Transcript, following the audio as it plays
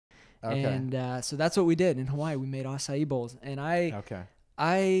Okay. And so that's what we did in Hawaii. We made acai bowls. And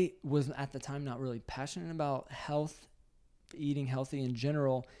I was at the time not really passionate about health, eating healthy in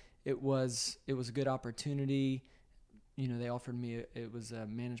general. It was a good opportunity. You know, they offered me, it was a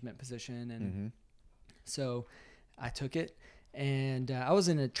management position. And so I took it. And I was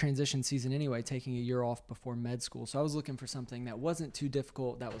in a transition season anyway, taking a year off before med school. So I was looking for something that wasn't too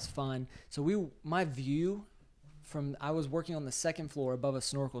difficult, that was fun. So my view I was working on the second floor above a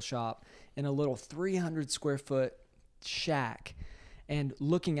snorkel shop in a little 300 square foot shack and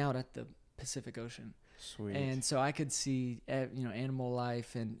looking out at the Pacific Ocean. Sweet. And so I could see, animal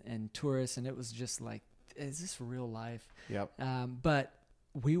life and tourists, and it was just like, is this real life? Yep. But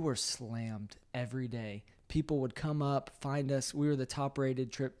we were slammed every day. People would come up, find us. We were the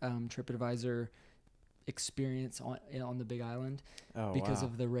top-rated TripAdvisor experience on the Big Island because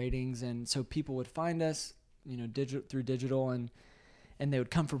of the ratings, and so people would find us, through digital, and they would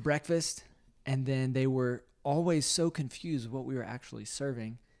come for breakfast, and then they were always so confused what we were actually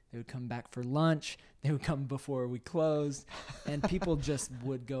serving. They would come back for lunch. They would come before we closed, and people just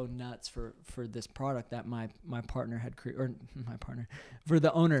would go nuts for this product that my partner had created, or my partner, for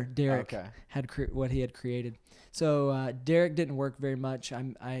the owner, Derek, had what he had created. So Derek didn't work very much.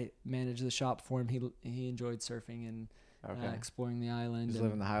 I managed the shop for him. He enjoyed surfing and exploring the island. Just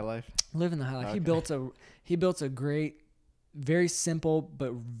living the high life. Living the high life. He built a great, very simple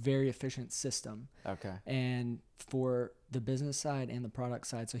but very efficient system. Okay. And for the business side and the product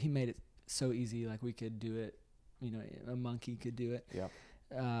side, so he made it so easy, like we could do it, a monkey could do it. Yep.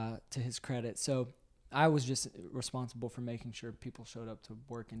 To his credit. So I was just responsible for making sure people showed up to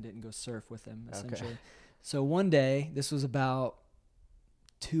work and didn't go surf with him, essentially. Okay. So one day, this was about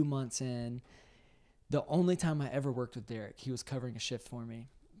 2 months in, the only time I ever worked with Derek, he was covering a shift for me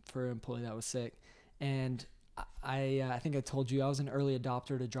for an employee that was sick. And I think I told you I was an early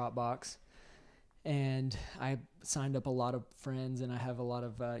adopter to Dropbox, and I signed up a lot of friends, and I have a lot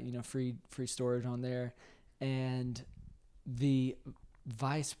of free storage on there. And the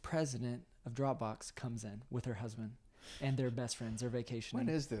vice president of Dropbox comes in with her husband, and they're best friends. They're vacationing.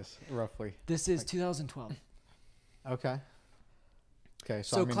 When is this roughly? This is 2012. Okay. Okay.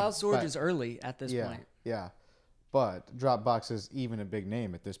 So cloud storage is early at this point. Yeah. But Dropbox is even a big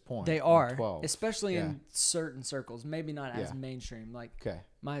name at this point. They are, especially in certain circles. Maybe not as mainstream. Like a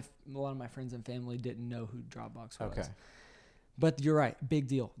lot of my friends and family didn't know who Dropbox was. Okay. But you're right, big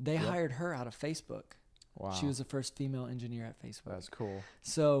deal. They hired her out of Facebook. Wow. She was the first female engineer at Facebook. That's cool.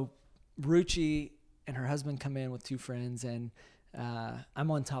 So Ruchi and her husband come in with 2 friends, and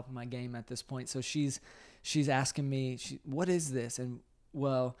I'm on top of my game at this point. So she's asking me, what is this? And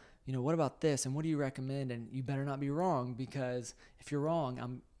well, what about this? And what do you recommend? And you better not be wrong, because if you're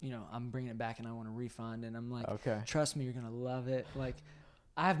wrong, I'm bringing it back and I want a refund. And I'm like, trust me, you're going to love it. Like,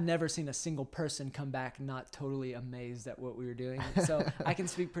 I've never seen a single person come back not totally amazed at what we were doing. So I can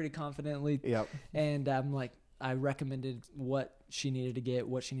speak pretty confidently. Yep. And I'm like, I recommended what she needed to get,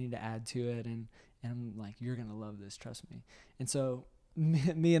 what she needed to add to it. And I'm like, you're going to love this. Trust me. And so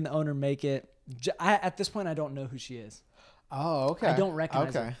me and the owner make it. At this point, I don't know who she is. Oh, okay. I don't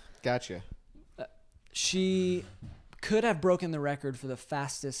recognize her. Gotcha. She could have broken the record for the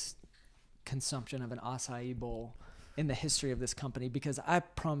fastest consumption of an acai bowl in the history of this company, because I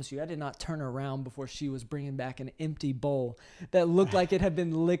promise you, I did not turn around before she was bringing back an empty bowl that looked like it had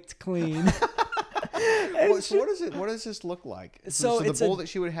been licked clean. So what does this look like? So the bowl that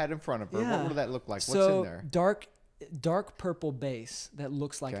she would have had in front of her, what would that look like? What's in there? Dark purple base that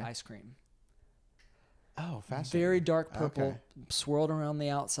looks like ice cream. Oh, fascinating. Very dark purple, swirled around the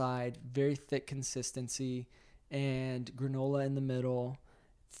outside, very thick consistency, and granola in the middle,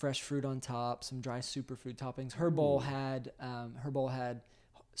 fresh fruit on top, some dry superfood toppings. Her bowl had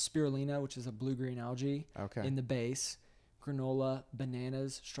spirulina, which is a blue-green algae, in the base, granola,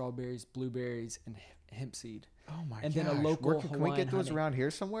 bananas, strawberries, blueberries, and hemp seed. Oh my gosh. And then a local Hawaiian Can we get those honey. around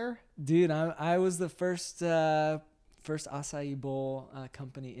here somewhere? Dude, I was the first acai bowl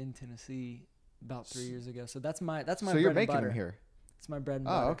company in Tennessee about 3 years ago. So that's my So bread you're and making butter. them here. It's my bread and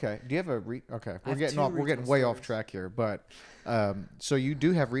butter. Oh, okay. Do you have a okay? I We're have getting way off track here, but so you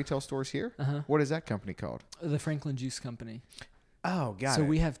do have retail stores here? Uh-huh. What is that company called? The Franklin Juice Company. Oh, got it. So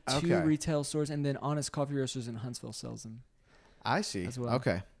we have 2 retail stores, and then Honest Coffee Roasters in Huntsville sells them. I see. As well.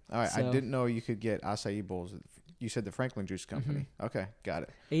 Okay. All right. So, I didn't know you could get acai bowls. You said the Franklin Juice Company. Mm-hmm. Okay. Got it.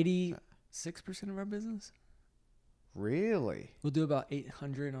 86% of our business. Really? We'll do about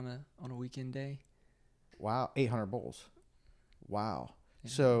 800 on a weekend day. Wow. 800 bowls. Wow.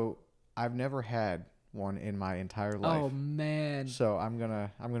 Yeah. So I've never had one in my entire life. Oh man! So I'm gonna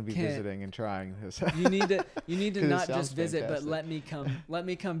be visiting and trying this. You need to not just visit, but let me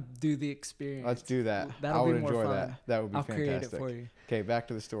come do the experience. Let's do that. That'll be more fun. That. That would be fantastic. I'll create it for you. Okay, back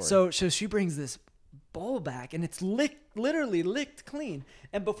to the story. So she brings this bowl back, and it's literally licked clean.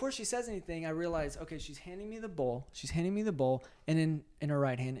 And before she says anything, I realize, okay, she's handing me the bowl. And in her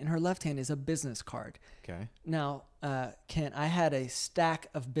right hand, in her left hand is a business card. Okay. Now, Kent, I had a stack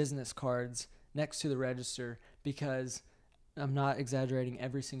of business cards next to the register because I'm not exaggerating.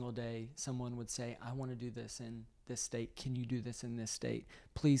 Every single day, someone would say, I want to do this in this state. Can you do this in this state?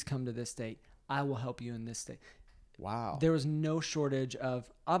 Please come to this state. I will help you in this state. Wow. There was no shortage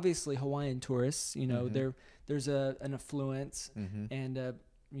of, obviously, Hawaiian tourists. You know, there's an affluence and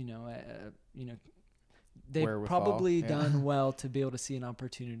they've probably done well to be able to see an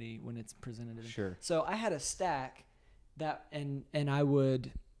opportunity when it's presented to them. Sure. So I had a stack that, and I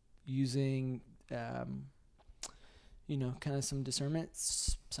would, using kind of some discernment,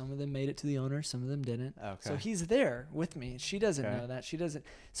 some of them made it to the owner, some of them didn't. Okay. So he's there with me. She doesn't know that. She doesn't.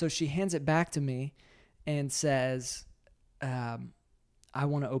 So she hands it back to me and says, I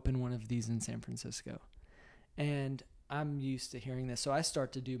want to open one of these in San Francisco. And I'm used to hearing this. So I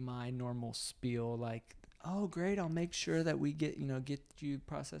start to do my normal spiel, like, oh, great, I'll make sure that we get you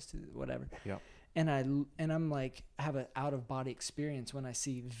processed to whatever. Yep. And I'm like, have an out of body experience when I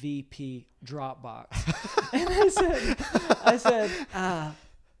see VP Dropbox. And I said,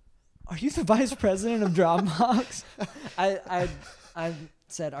 are you the vice president of Dropbox? I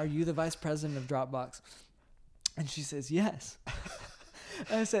said, are you the vice president of Dropbox? And she says, yes.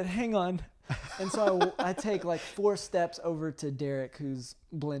 And I said, hang on. And so I take like 4 steps over to Derek, who's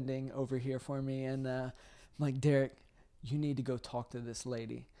blending over here for me. And I'm like, Derek, you need to go talk to this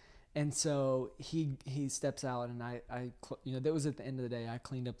lady. And so he steps out, and that was at the end of the day. I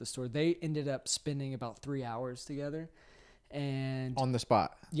cleaned up the store. They ended up spending about 3 hours together. And on the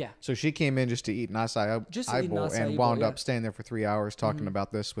spot. Yeah. So she came in just to eat an acai bowl and wound up staying there for 3 hours talking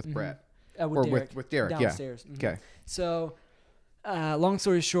about this with Brett. With Derek. Downstairs. Yeah. Okay. So long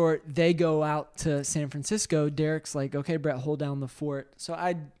story short, they go out to San Francisco. Derek's like, okay, Brett, hold down the fort. So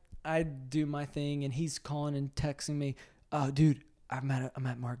I do my thing, and he's calling and texting me, dude, I'm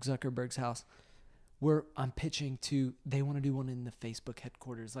at Mark Zuckerberg's house. I'm pitching to, they want to do one in the Facebook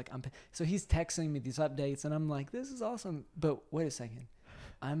headquarters. So he's texting me these updates, and I'm like, this is awesome. But wait a second.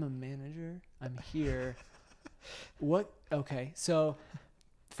 I'm a manager. I'm here. What? Okay. So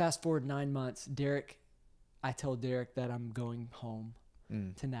fast forward 9 months, I tell Derek that I'm going home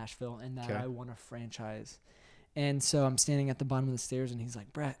to Nashville and that I want a franchise. And so I'm standing at the bottom of the stairs, and he's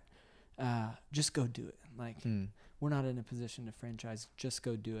like, Brett, just go do it. We're not in a position to franchise. Just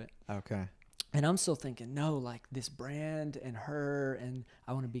go do it. Okay. And I'm still thinking, no, like this brand and her, and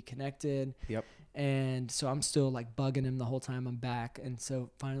I want to be connected. Yep. And so I'm still like bugging him the whole time I'm back. And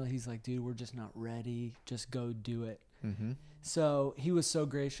so finally he's like, dude, we're just not ready. Just go do it. Mm-hmm. So he was so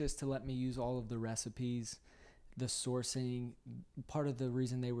gracious to let me use all of the recipes, the sourcing. Part of the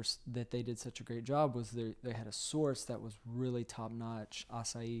reason that they did such a great job was they had a source that was really top notch,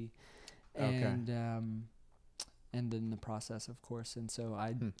 acai. And then the process, of course. And so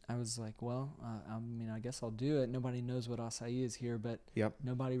I was like, well, I guess I'll do it. Nobody knows what acai is here, but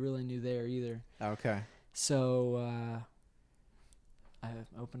nobody really knew there either. Okay. So I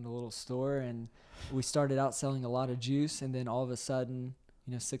opened a little store, and we started out selling a lot of juice. And then all of a sudden,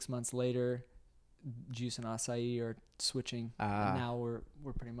 6 months later, juice and acai are switching. And now we're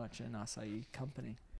pretty much an acai company.